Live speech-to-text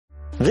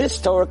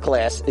This Torah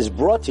class is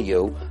brought to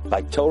you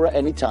by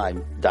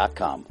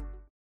TorahAnytime.com.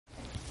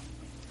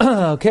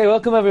 Okay,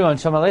 welcome everyone.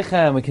 Shalom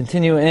Aleichem. We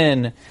continue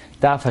in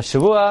Daf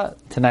HaShavua.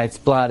 Tonight's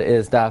blot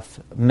is Daf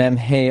Mem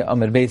Hey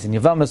Amud Beis in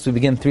Yevamos. We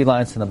begin 3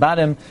 lines from the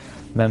bottom.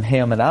 Mem Hey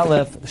Amud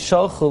Aleph.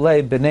 Shol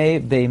Chulei B'nei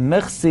Bei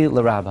Michsi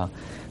L'Rabba.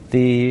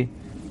 The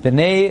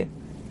B'nei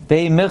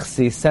Bei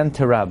Michsi sent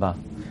to Rabbah.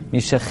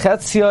 Misha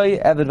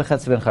Chetzioi Eved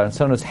B'Chetzi Ben Charan.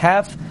 Someone who's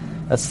half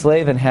a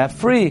slave and half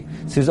free.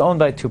 So he's owned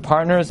by 2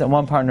 partners and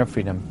 1 partner of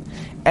freedom.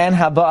 And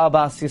Haba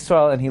Bas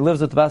Yisrael, and he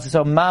lives with the Bas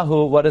Yisrael.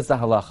 Mahu, what is the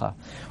halacha?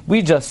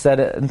 We just said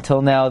it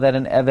until now that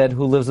an Eved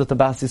who lives with the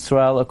Bas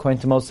Yisrael, according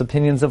to most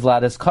opinions of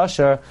Vlad, is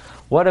kosher.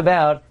 What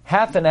about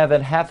half an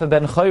Eved, half a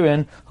Ben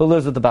Chorin, who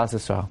lives with the Bas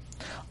Yisrael?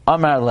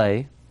 Amar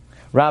Lei,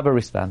 Rabbah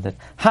responded,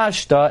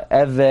 Hashta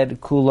Eved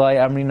Kulai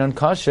Amrinon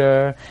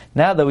kosher.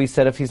 Now that we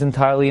said if he's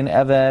entirely an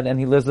Eved and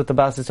he lives with the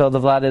Bas Yisrael, the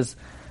Vlad is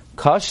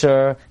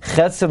kosher.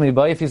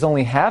 If he's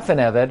only half an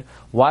Eved,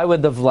 why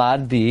would the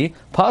Vlad be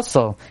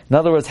pasul? In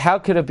other words, how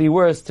could it be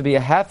worse to be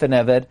a half an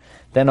Eved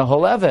than a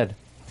whole Eved?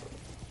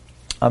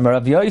 Amar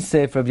Rav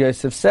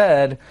Yosef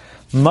said,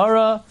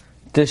 Mara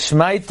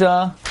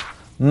Deshmaita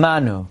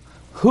Manu.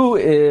 Who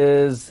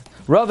is...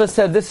 Rava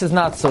said this is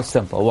not so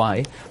simple.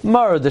 Why?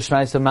 Mara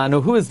Deshmaita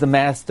Manu. Who is the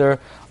master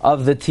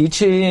of the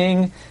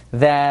teaching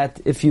that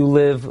if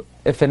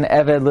an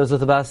Eved lives with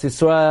the Bas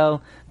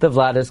Yisrael, the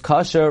Vlad is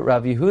kosher?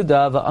 Rav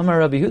Yehuda, Amar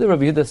Rav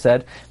Yehuda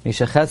said,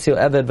 Misha Chetzio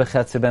Eved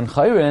B'Chetzi Ben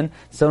Chorin,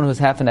 someone who's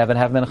half an Eved,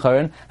 half Ben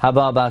Chorin,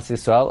 Haba Bas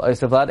Yisrael, Ois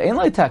Vlad Ein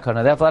Loi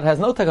Takana. That Vlad has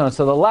no takana.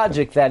 So the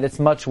logic that it's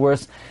much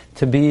worse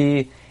to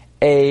be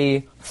a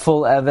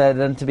full Eved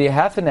than to be a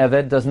half an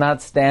Eved does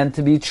not stand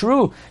to be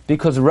true,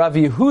 because Rav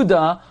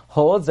Yehuda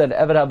holds that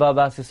Eved Haba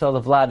Bas Yisrael,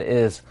 the Vlad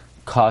is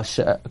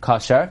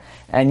kosher,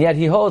 and yet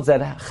he holds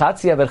that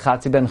Chatzi Eved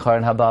Chatzi Ben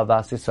Chorin Haba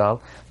Bas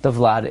Yisrael, the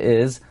Vlad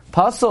is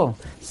pasul.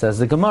 Says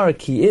the Gemara,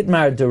 Ki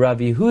Itmar de Rav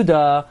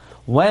Yehuda.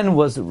 When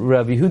was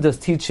Rav Yehuda's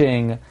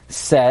teaching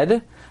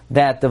said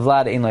that the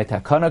Vlad Ein Loi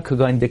Takana could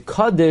go in the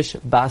Kaddish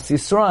Bas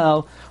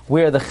Yisrael,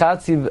 where the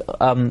Chatzi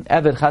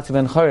Eved Chatzi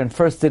Ben Chorin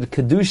first did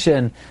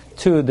Kedushin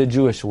to the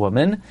Jewish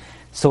woman.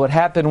 So what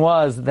happened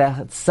was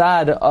that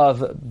tzad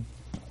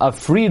of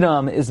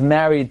freedom is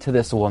married to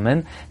this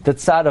woman. The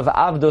tzad of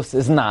Avdus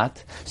is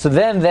not. So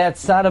then that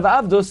tzad of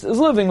Avdus is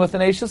living with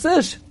an Eishes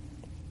Ish.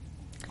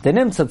 The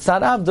nimtzat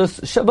tzad Avdus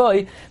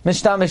shaboy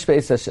mishtamish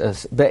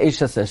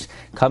be'Eishes Ish.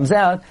 Comes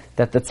out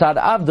that the tzad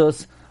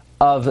Avdus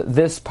of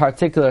this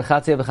particular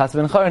Chatzi Eved Chatzi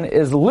Ben Chorin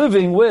is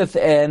living with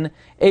an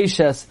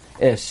Eishes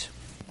Ish.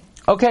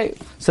 Okay,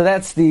 so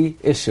that's the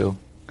issue.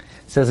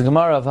 Says the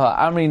Gemara of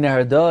Amri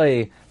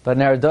Nehardoi, but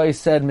Nehardoi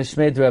said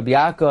Mishmed Rabbi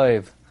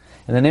Yaakov.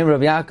 In the name of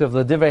Rabbi Yaakov,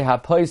 L'divrei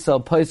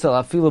ha-poisel, poisel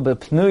afilu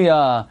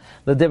be'pnuya,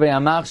 L'divrei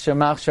ha-machsher,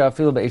 machsher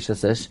afilu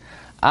be'Eishes Ish.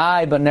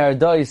 But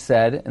Nehardoi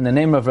said, in the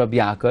name of Rabbi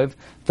Yaakov,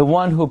 the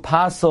one who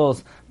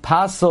passes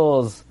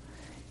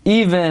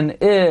even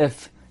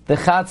if the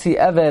Chatzi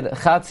Eved,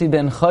 Chatzi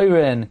Ben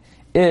Chorin,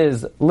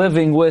 is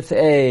living with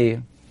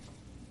a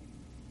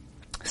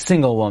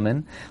single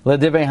woman.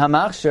 L'divrei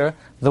ha-machsher,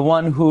 the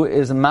one who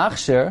is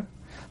machsher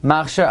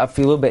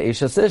afilu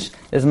be'Eishes Ish,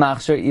 is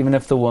machsher even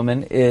if the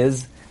woman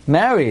is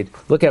married.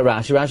 Look at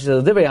Rashi. Rashi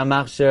says, Divrei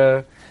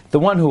ha-machsher, the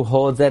one who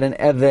holds that an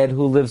Eved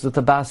who lives with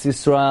the Bas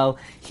Yisrael,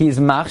 he's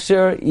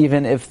machsher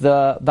even if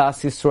the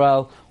Bas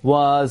Yisrael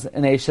was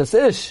an Eishes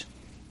Ish.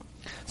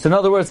 So in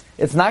other words,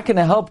 it's not going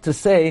to help to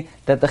say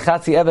that the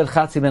Chatzi Eved,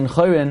 Chatzi Ben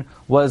Chorin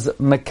was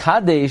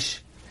Mekadesh,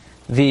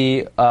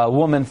 the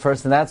woman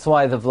first, and that's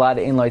why the Vlad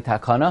Ein Loi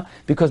Takana,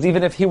 because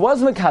even if he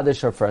was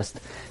Mekadesh her first,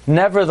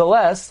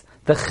 nevertheless,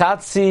 the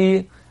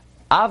Chatzi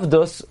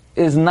Avdus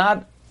is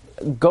not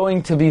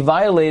going to be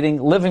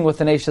violating living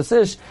with an Eishes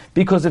Ish,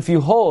 because if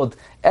you hold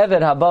Eved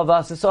Haba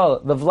Bas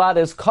Yisrael, the Vlad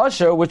is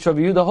kosher, which Rabbi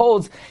Yehuda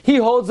holds, he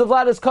holds the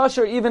Vlad is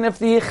kosher even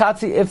if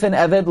if an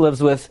Eved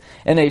lives with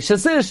an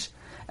Eishes Ish.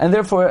 And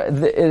therefore,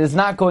 it is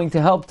not going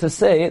to help to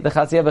say the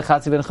Chatzi Eved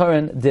Chatzi Ben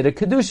Chorin did a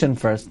Kedushin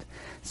first.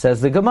 Says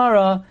the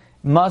Gemara,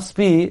 must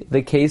be,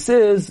 the case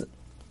is,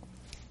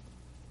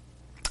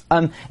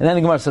 and then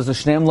the Gemara says,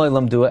 Shneim lo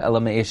lamdu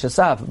ela me'Eishes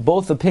Av.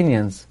 Both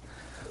opinions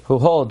who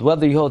hold,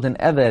 whether you hold an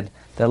Eved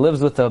that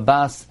lives with the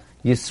Bas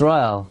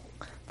Yisrael,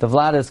 the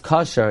Vlad is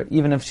kosher,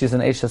 even if she's an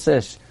Eishes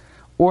Ish,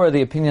 or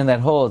the opinion that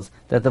holds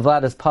that the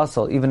Vlad is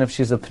pasul, even if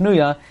she's a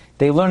Pnuya,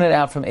 they learn it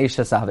out from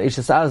Eishes Av.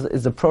 Eishes Av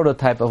is the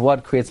prototype of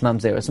what creates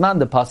Mamzer. Man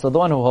the pasul, the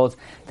one who holds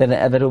that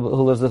an Eved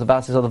who lives with the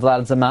Bas Yisrael, the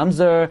Vlad is a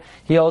Mamzer,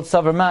 he holds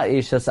Savar Ma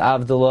Eishes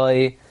Av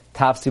Deloi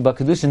Tafsi Ba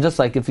Kedushin, just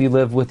like if you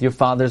live with your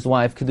father's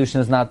wife,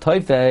 Kedushin is not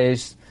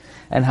Toifesh,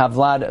 and have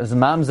Vlad as a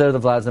mamzer, the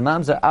Vlad is a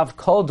mamzer. Av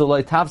kol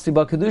deloi tafsi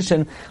ba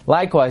kedushin.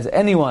 Likewise,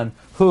 anyone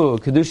who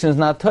kedushin is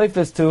not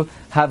toifus to,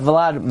 have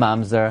Vlad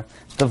mamzer.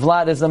 The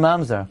Vlad is a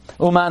mamzer.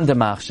 Uman de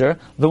machsher,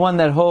 the one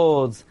that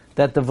holds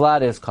that the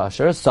Vlad is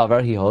kosher,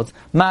 savar, he holds,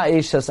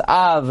 ma'eshas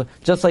av,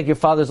 just like your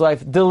father's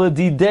wife,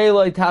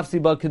 diladideloi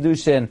tafsi ba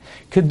kedushin.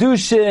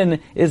 Kedushin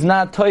is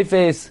not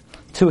toifes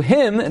to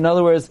him, in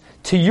other words,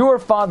 to your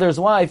father's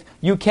wife,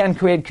 you can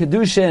create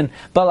kedushin,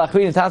 but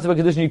lachrin tasva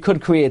kedushin you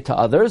could create to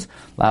others.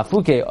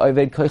 Lafuke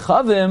oved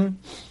koichavim,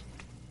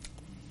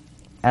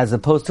 as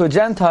opposed to a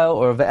Gentile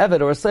or a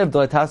eved or a slave, do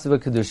tasva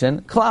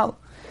kedushin klal.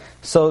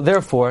 So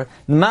therefore,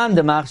 man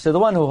demachshir, the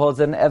one who holds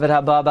an eved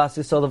haba bas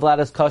Yisrael, the vlad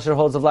is kosher,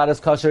 holds the vlad is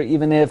kosher,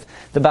 even if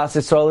the bas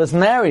Yisrael is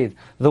married.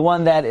 The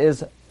one that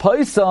is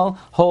poisel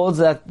holds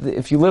that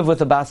if you live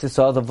with a bas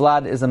Yisrael, the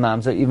vlad is a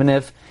mamzer, even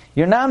if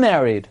you're not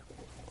married.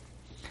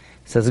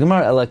 Says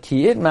Gemara, Ela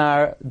ki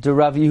itmar de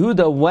Rav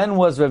Yehuda. When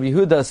was Rav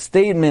Yehuda's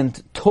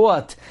statement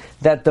taught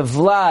that the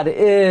vlad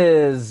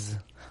is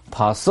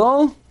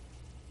pasol?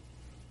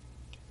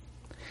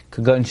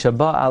 Kagon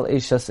shaba al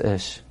ishas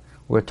ish.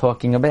 We're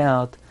talking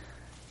about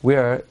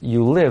where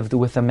you lived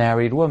with a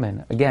married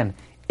woman. Again,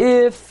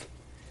 if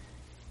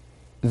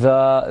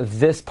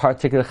this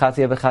particular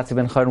Chatzi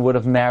ben Chorn would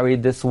have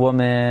married this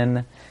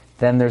woman,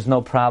 then there's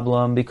no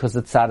problem because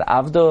the Tzad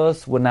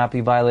Avdos would not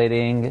be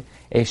violating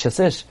Eishes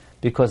Ish,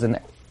 because an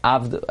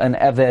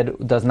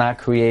Eved does not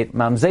create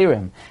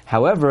Mamzerim.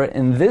 However,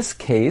 in this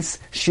case,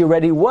 she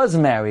already was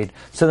married.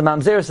 So the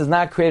Mamzeris is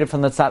not created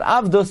from the Tzad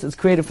Avdos, it's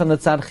created from the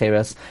Tzad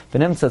Cheres.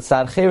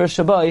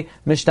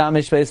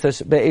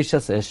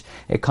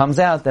 It comes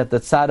out that the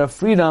Tzad of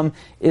freedom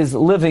is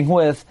living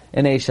with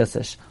an Eishes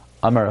Ish.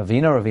 Amar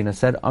Ravina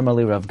said, Amar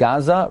li Rav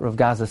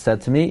Gaza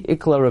said to me,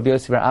 Ikla Rav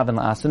Yossi bar Abin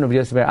la'asun, Rav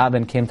Yossi bar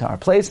Abin came to our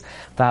place,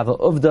 V'ava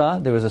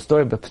Uvda, there was a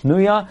story,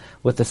 B'pnuya,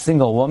 with a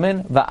single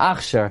woman,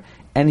 V'achsher,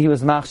 and he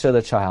was machsher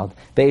the child.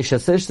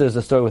 Be'eishes ish, there's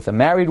a story with a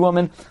married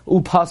woman,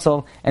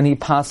 Upasal, and he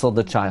pasaled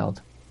the child.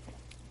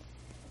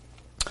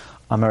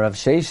 Amar Rav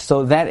Sheish,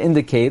 so that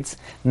indicates,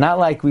 not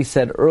like we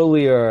said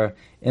earlier,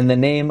 in the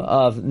name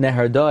of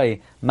Nehardoi,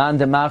 man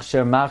de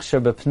machsher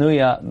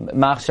bepnuya,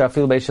 machsher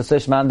afil be'eishes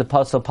ish, man de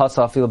pasal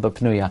afil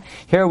bepnuya.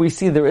 Here we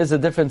see there is a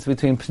difference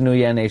between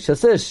pnuya and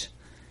eishes ish.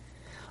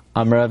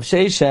 Amar Rav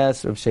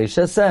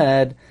Sheishes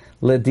said,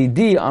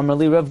 Ledidi Amar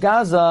li Rav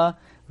Gaza,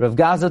 Rav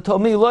Gaza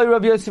told me, Loi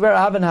Rav Yossi bar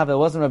Avin have it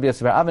wasn't Rav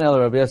Yossi bar Avin, el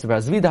Rav Yossi bar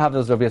Zvida have it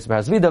was Rav Yossi bar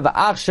Zvida,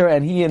 v'achsher,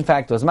 and he in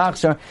fact was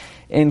machsher,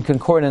 in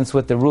concordance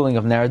with the ruling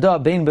of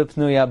Nerada, bein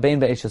bepnuya, bein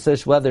be'eishes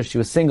ish, whether she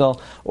was single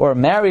or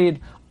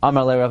married.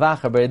 Amar le Rav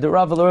Acha, the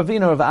Rav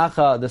Ravina, Rav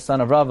Acha, the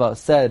son of Rava,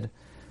 said,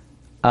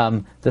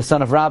 the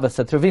son of Rabba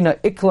said to Ravina,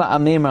 Ikla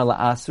Amemar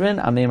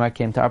la'asrin, Amemar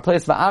came to our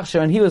place,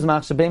 va'achsher, and he was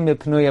machsher, bein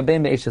bepnuya,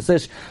 bein be'eishes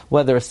ish,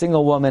 whether a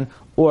single woman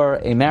or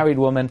a married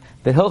woman.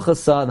 The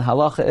hilchasa, the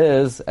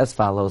halacha is as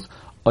follows.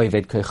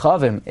 Oived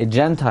koichavim, a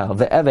Gentile,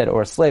 the Eved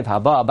or a slave,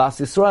 Haba, Bas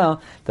Yisrael,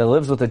 that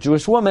lives with a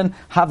Jewish woman,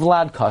 have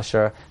Vlad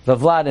kosher. The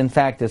Vlad, in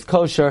fact, is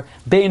kosher,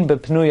 bein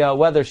bepnuya,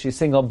 whether she's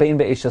single, bein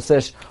be'eishes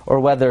ish, or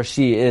whether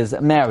she is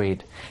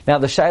married. Now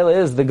the shaila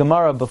is, the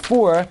Gemara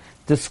before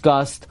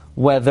discussed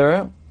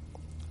whether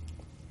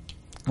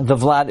the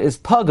Vlad is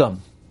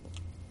pagam.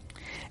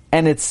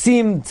 And it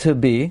seemed to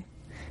be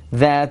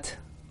that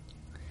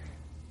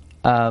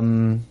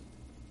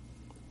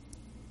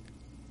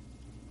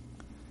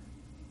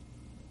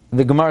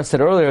the Gemara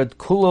said earlier,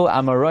 "Kulo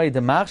amaroi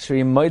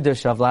demachshri moider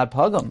shavlad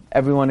pagam."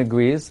 Everyone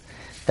agrees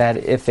that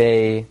if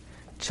a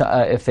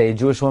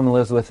Jewish woman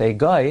lives with a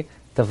guy,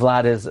 the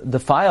vlad is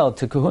defiled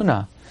to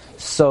kahuna.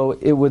 So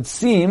it would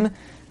seem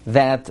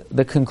that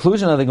the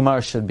conclusion of the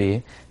Gemara should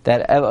be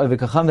that the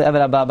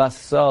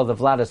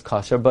vlad is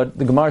kosher, but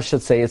the Gemara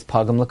should say it's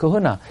pagam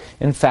lekahuna.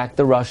 In fact,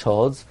 the Rosh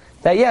holds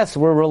that yes,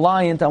 we're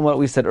reliant on what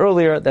we said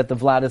earlier, that the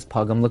vlad is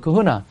pagam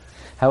lekahuna.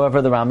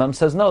 However, the Rambam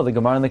says no. The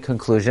Gemara in the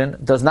conclusion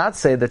does not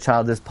say the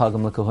child is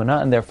pagam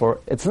lekahuna, and therefore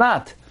it's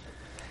not.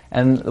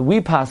 And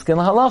we paskin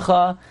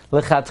halacha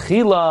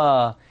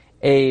lechatchila,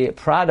 a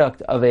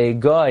product of a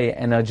goy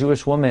and a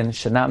Jewish woman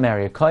should not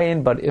marry a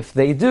kohen. But if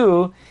they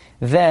do,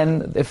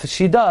 then if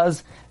she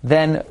does,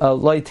 then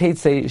loy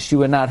teitze, she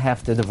would not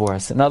have to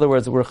divorce. In other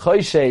words, we're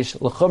choishesh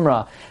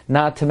l'chumra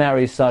not to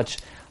marry such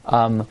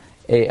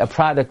a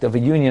product of a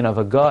union of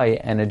a goy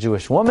and a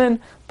Jewish woman.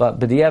 But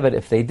b'diavad,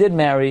 if they did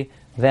marry,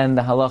 then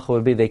the halacha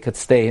would be they could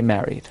stay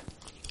married.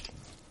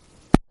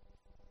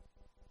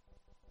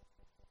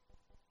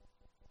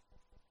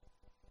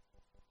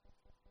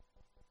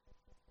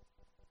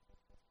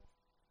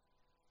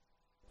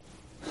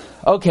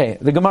 Okay,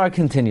 the Gemara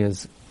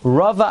continues.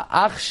 Rava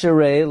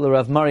achshere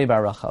l'Rav Mari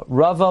bar Rachel.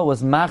 Rava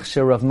was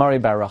machsher Rav Mari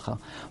bar Rachel.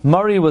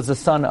 Mari was the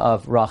son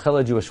of Rachel,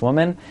 a Jewish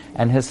woman,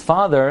 and his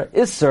father,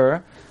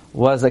 Isser,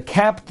 was the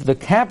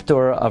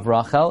captor of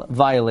Rachel,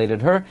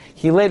 violated her.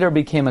 He later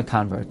became a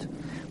convert.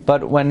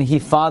 But when he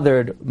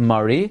fathered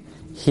Mari,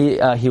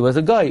 he was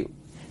a guy.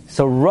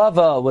 So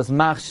Rava was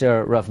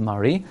machsher Rav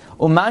Mari.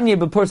 Umanye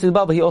b'pursi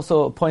baba, he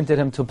also appointed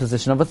him to a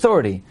position of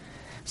authority.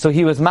 So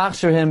he was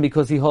machsher him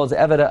because he holds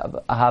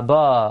Eved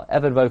Haba,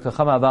 Eved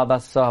V'Kachama Haba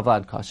Basar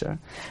Vlad Kosher.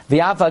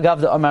 V'Yafa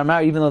Gav the Amar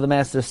Mar, even though the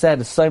master said,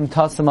 Soim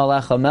Tasam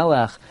Alecha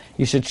Melech,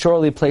 you should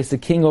surely place a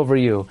king over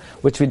you,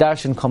 which we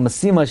darshan call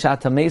Masima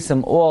Shata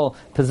Mesim, all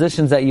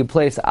positions that you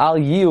place, Al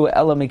Yu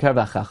Ela Mikar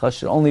V'Chacha,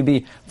 should only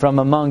be from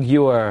among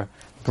your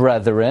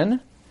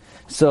brethren.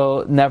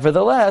 So,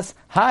 nevertheless,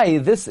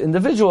 this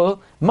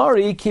individual,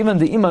 Mari, Kivan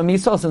the Imam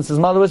Yisrael, since his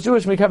mother was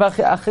Jewish, we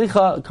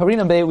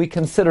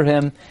consider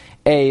him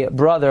a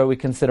brother, we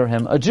consider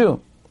him a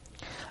Jew.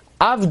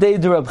 Avdei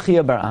de Reb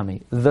Chia bar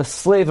Ami, the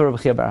slave of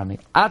Reb Chia bar Ami.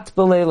 At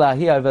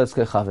beleilahi avez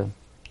kechavim.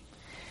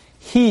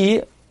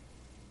 He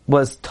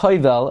was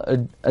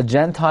toivel, a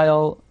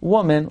Gentile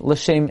woman,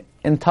 l'shem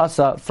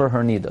intasa for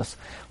her nidus.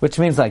 Which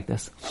means like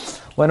this.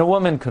 When a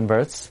woman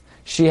converts,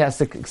 she has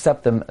to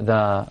accept the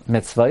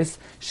mitzvahs.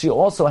 She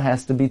also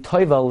has to be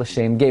toivel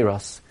l'shem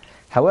geiros.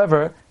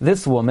 However,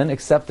 this woman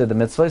accepted the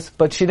mitzvahs,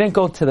 but she didn't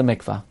go to the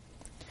mikvah.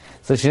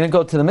 So she didn't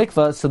go to the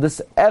mikvah, so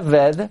this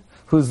Eved,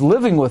 who's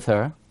living with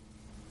her,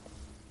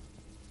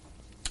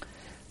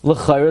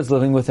 l'chayr is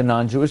living with a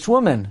non-Jewish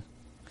woman.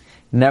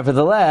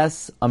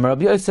 Nevertheless, Amar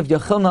Rabbi Yosef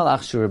Yachilna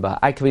l'achshur ba,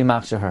 I can be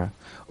machshir her,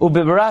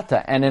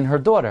 ubibarata, and in her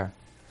daughter.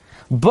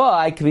 But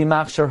I can be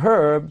machshir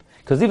her,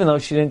 because even though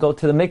she didn't go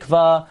to the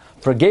mikvah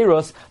for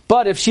Geiros,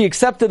 but if she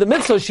accepted the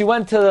mitzvah, she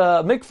went to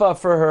the mikvah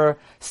for her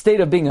state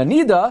of being a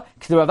nida.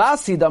 Rav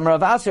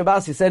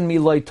Asi said, "Mi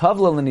loy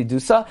tavla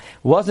l'nidusa."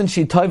 Wasn't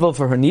she toivel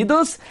for her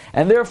nidus?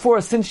 And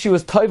therefore, since she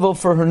was toivel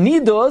for her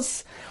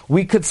nidus,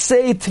 we could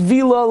say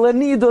tvila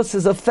l'nidus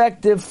is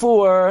effective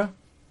for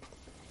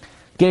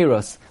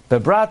Geiros.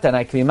 Bebrata, and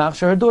I can be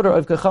machshir her daughter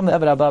of Kacham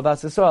Eved Abba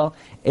Bas Yisrael,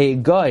 a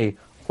guy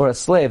or a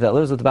slave that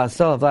lives with the Bas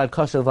Yisrael, Vlad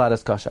Kasher, Vlad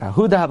is Kasher.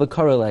 Huda have a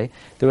korele.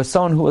 There was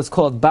someone who was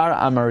called Bar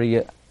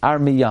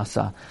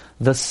Armiyasa,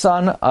 the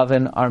son of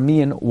an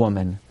Armenian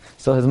woman.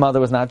 So his mother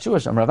was not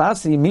Jewish.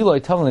 Amravasi Miloi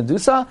Tovel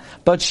Nedusa,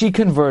 but she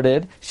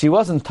converted. She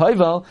wasn't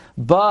Tovel,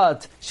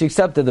 but she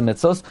accepted the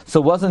mitzvos.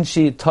 So wasn't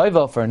she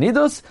Tovel for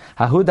Nidus?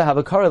 Hahuda have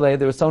a korele.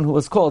 There was someone who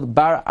was called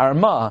Bar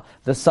Arma,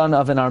 the son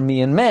of an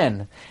Armenian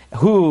man,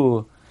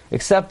 who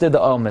accepted the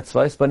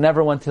mitzvahs, but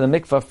never went to the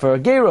mikvah for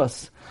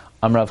Geiros.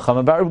 Amrav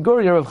Chama Bar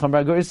Guri, Rav Chama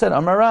Bar Guri said,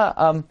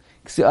 Amarav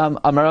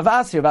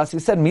Asi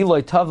said,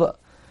 Miloi Tava.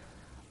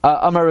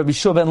 Amar Rabbi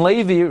Shua ben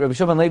Levi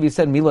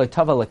said, Miloi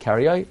Tava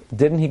Lakarioi.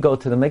 Didn't he go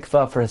to the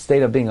mikvah for his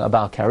state of being a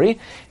Baal Kari?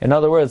 In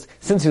other words,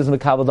 since he was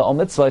Mekabel the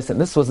mitzvahs, and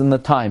this was in the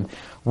time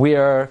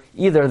where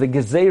either the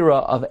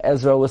Gezerah of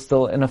Ezra was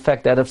still in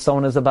effect, that if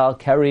someone is a Baal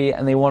Kari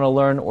and they want to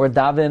learn or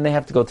daven, they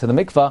have to go to the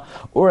mikvah,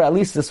 or at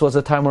least this was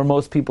a time where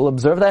most people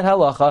observed that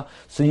halacha,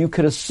 so you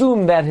could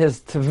assume that his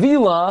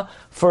tevilah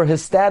for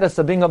his status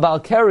of being a Baal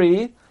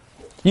Kari,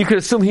 you could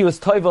assume he was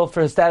toivel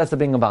for his status of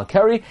being a Baal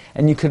Kari,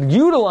 and you could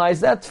utilize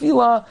that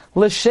tevilah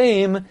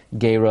l'shem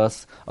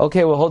geiros.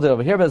 Okay, we'll hold it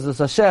over here, Be'ezus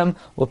Hashem,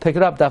 we'll pick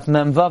it up, Daf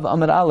Mem Vav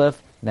Amud Aleph,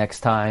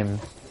 next time.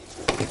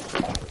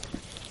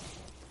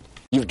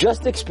 You've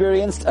just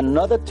experienced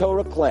another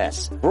Torah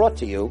class brought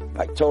to you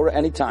by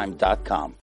TorahAnytime.com.